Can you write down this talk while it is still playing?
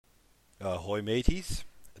Ahoy, mateys!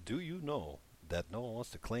 Do you know that no one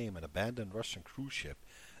wants to claim an abandoned Russian cruise ship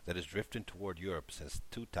that is drifting toward Europe since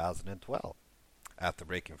 2012? After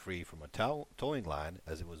breaking free from a towing line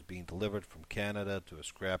as it was being delivered from Canada to a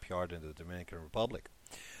scrapyard in the Dominican Republic.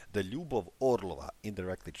 The Lyubov Orlova,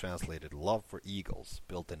 indirectly translated Love for Eagles,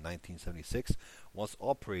 built in 1976, once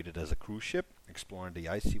operated as a cruise ship exploring the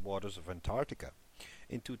icy waters of Antarctica.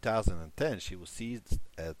 In 2010, she was seized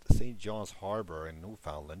at St. John's Harbor in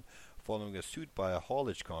Newfoundland following a suit by a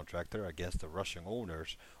haulage contractor against the Russian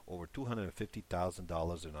owners over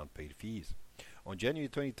 $250,000 in unpaid fees. On January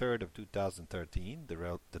 23rd of 2013,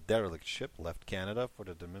 the derelict ship left Canada for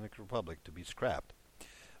the Dominican Republic to be scrapped,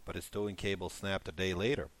 but its towing cable snapped a day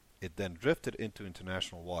later. It then drifted into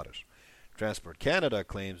international waters. Transport Canada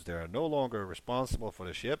claims they are no longer responsible for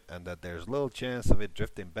the ship and that there is little chance of it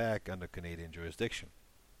drifting back under Canadian jurisdiction.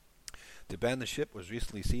 The abandoned ship was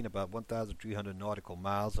recently seen about 1,300 nautical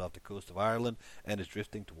miles off the coast of Ireland and is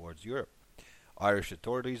drifting towards Europe. Irish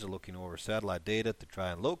authorities are looking over satellite data to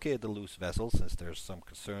try and locate the loose vessel since there's some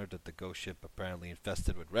concern that the ghost ship, apparently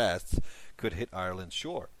infested with rats, could hit Ireland's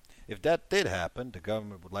shore. If that did happen, the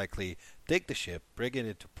government would likely take the ship, bring it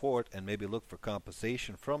into port, and maybe look for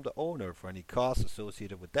compensation from the owner for any costs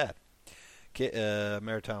associated with that.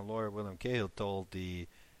 Maritime lawyer William Cahill told the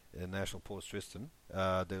National Post Tristan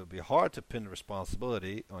that it would be hard to pin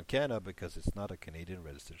responsibility on Canada because it's not a Canadian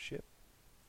registered ship.